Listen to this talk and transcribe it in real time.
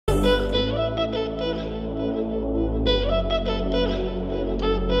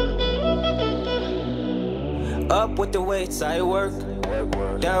Up with the weights, I work.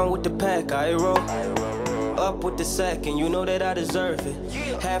 Down with the pack, I roll. Up with the sack, and you know that I deserve it.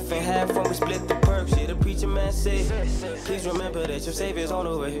 Half and half when we split the perks. Yeah, the preacher man said, please remember that your savior's on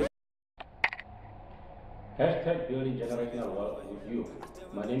the way. Hashtag building generational wealth with you.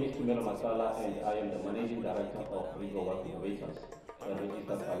 My name is Tumelo Masala and I am the Managing Director of Rigo Wealth Innovators, a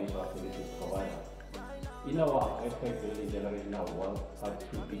registered financial services provider. In our hashtag building generational wealth part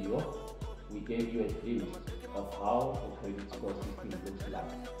 2 video, we gave you a glimpse of how a credit score system looks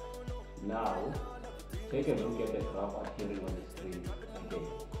like. Now, take a look at the graph appearing on the screen again.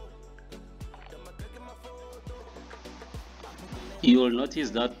 You will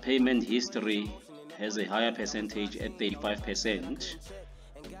notice that payment history has a higher percentage at 35%,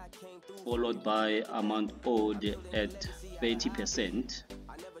 followed by amount owed at 30%.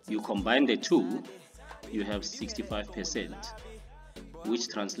 You combine the two, you have 65%, which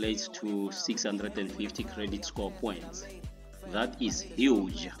translates to 650 credit score points. That is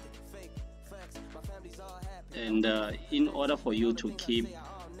huge. And in order for you to keep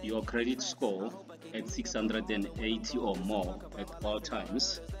your credit score at 680 or more at all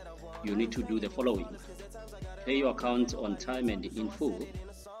times, you need to do the following. Pay your account on time and in full.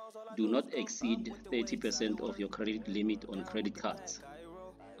 Do not exceed 30% of your credit limit on credit cards.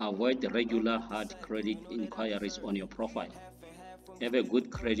 Avoid the regular hard credit inquiries on your profile. Have a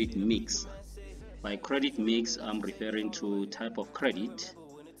good credit mix. By credit mix, I'm referring to type of credit,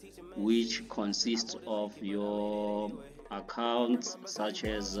 which consists of your accounts such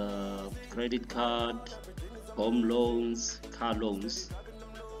as credit card, home loans, car loans,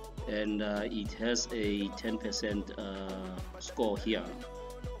 and it has a 10% score here.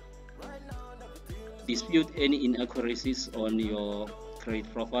 Dispute any inaccuracies on your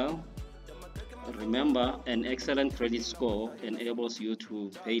credit profile. Remember, an excellent credit score enables you to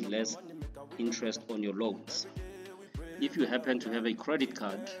pay less interest on your loans. If you happen to have a credit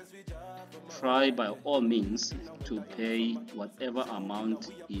card, try by all means to pay whatever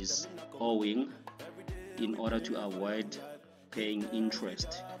amount is owing in order to avoid paying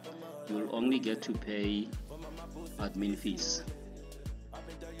interest. You will only get to pay admin fees.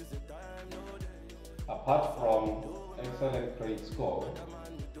 Apart from excellent credit score,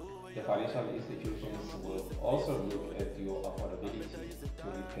 the financial institutions will also look at your affordability to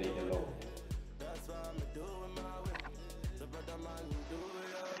repay the loan.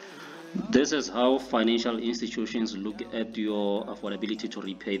 This is how financial institutions look at your affordability to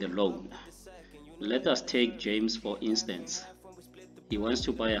repay the loan. Let us take James for instance. He wants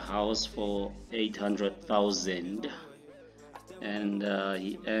to buy a house for 800,000 and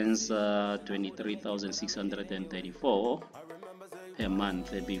he earns 23,634 per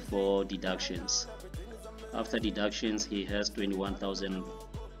month before deductions. After deductions, he has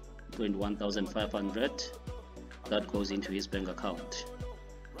 21,500 that goes into his bank account.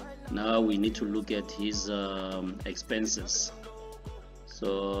 Now we need to look at his expenses.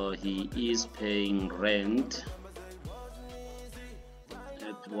 So he is paying rent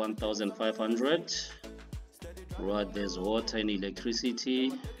at 1,500. Right, there's water and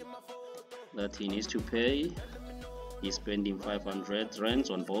electricity that he needs to pay. He's spending 500 rents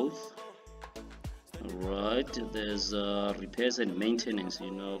on both. Right, there's repairs and maintenance,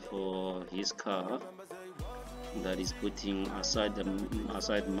 for his car that is putting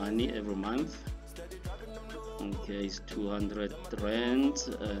aside money every month. Okay, it's 200 rent,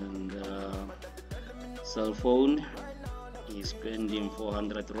 and cell phone, he's spending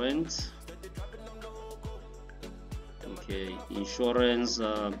 400 rent. Okay, insurance,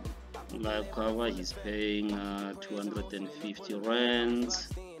 life cover, he's paying 250 rent.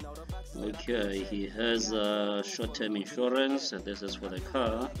 Okay, he has short-term insurance, this is for the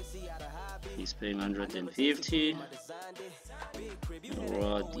car. He's paying 150.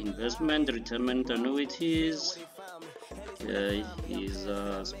 Right, investment, retirement annuities. Okay, he's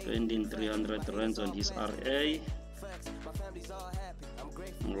spending 300 rand on his RA.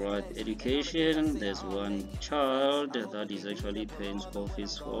 Right, education, there's one child that is actually paying school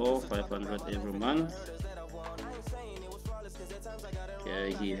fees for 500 every month.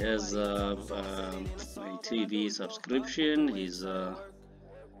 Okay, he has a TV subscription. He's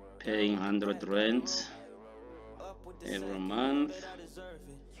paying 100 rand every month.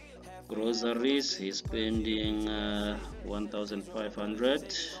 Groceries, he's spending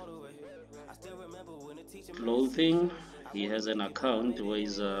 1,500. Clothing, he has an account where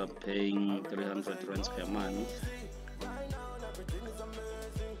he's paying 300 rands per month.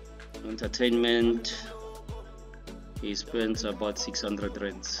 Entertainment, he spends about 600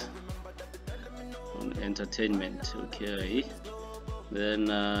 rands on entertainment. Okay,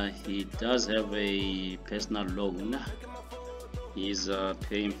 Then he does have a personal loan. He's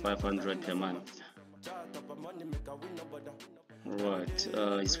paying 500 per month. Right,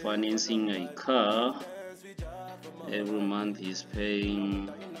 he's financing a car. Every month he's paying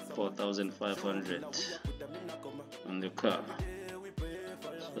 4,500 on the car.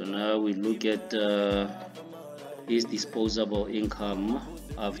 So now we look at his disposable income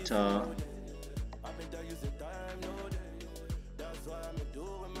after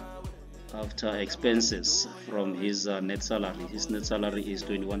expenses from his net salary. His net salary is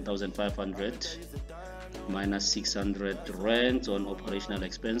 21,500 minus 600 rent on operational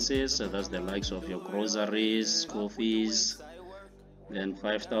expenses. So that's the likes of your groceries, school fees. Then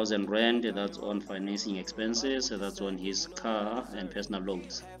 5,000 rent, that's on financing expenses. So that's on his car and personal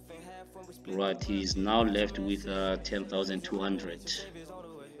loans. Right, he's now left with 10,200.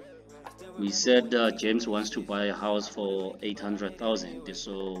 We said James wants to buy a house for 800,000.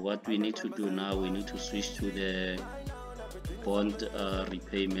 So what we need to do now, we need to switch to the bond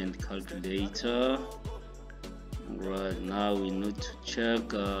repayment calculator. Right now we need to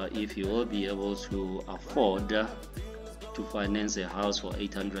check if you will be able to afford to finance a house for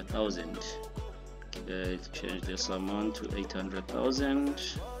 800,000. Okay, change this amount to 800,000.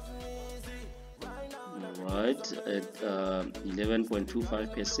 Right, at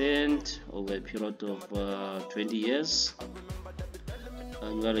 11.25% over a period of 20 years.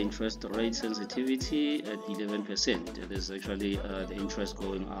 Annual interest rate sensitivity at 11%. There's actually the interest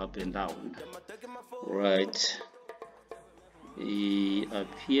going up and down. Right, he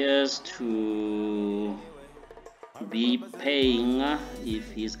appears to be paying,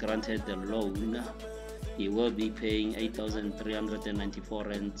 if he's granted the loan, he will be paying 8,394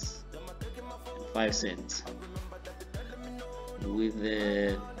 rands 5 cents, with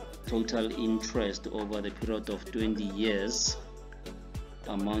the total interest over the period of 20 years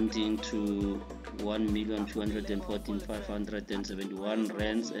amounting to 1,214,571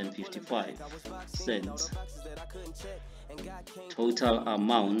 rands and 55 cents. Total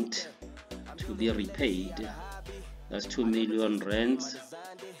amount to be repaid, that's 2 million rands,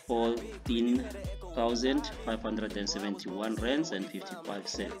 14,571 rands and 55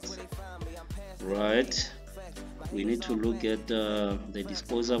 cents. Right, we need to look at the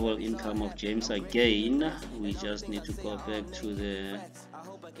disposable income of James again. We just need to go back to the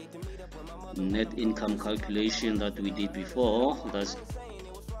net income calculation that we did before. That's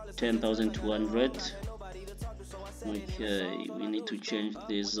 10,200. Okay, we need to change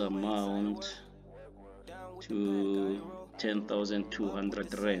this amount to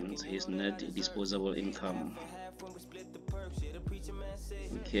 10,200 rands, his net disposable income.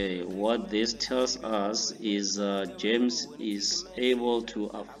 Okay, what this tells us is James is able to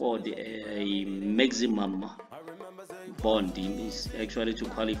afford a maximum bond. He is actually to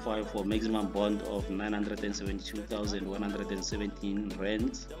qualify for maximum bond of 972,117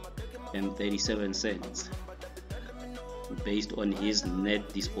 rands and 37 cents based on his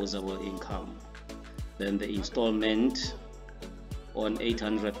net disposable income. Then the installment on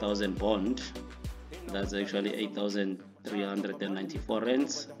 800,000 bond, that's actually 8,394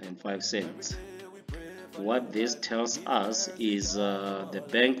 rands and 5 cents. What this tells us is the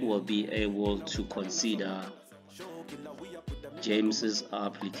bank will be able to consider James's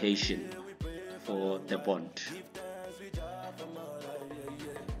application for the bond.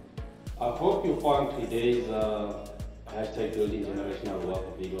 I hope you found today's hashtag building generational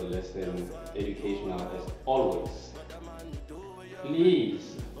wealth video lesson educational as always.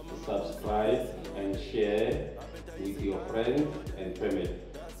 Please subscribe and share with your friends and family.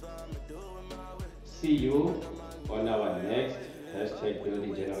 See you on our next hashtag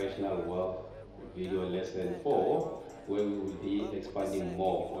building generational wealth video lesson 4, where we will be expanding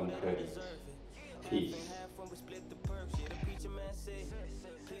more on credit. Peace.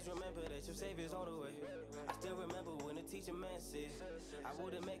 I still remember when the teacher man said I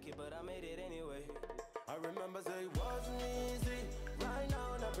wouldn't make it, but I made it anyway. I remember say it wasn't easy. Right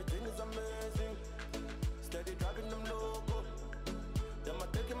now everything is amazing. Steady driving them loco. Them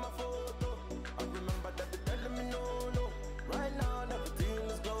are taking my photo. I remember that they telling me no. Right now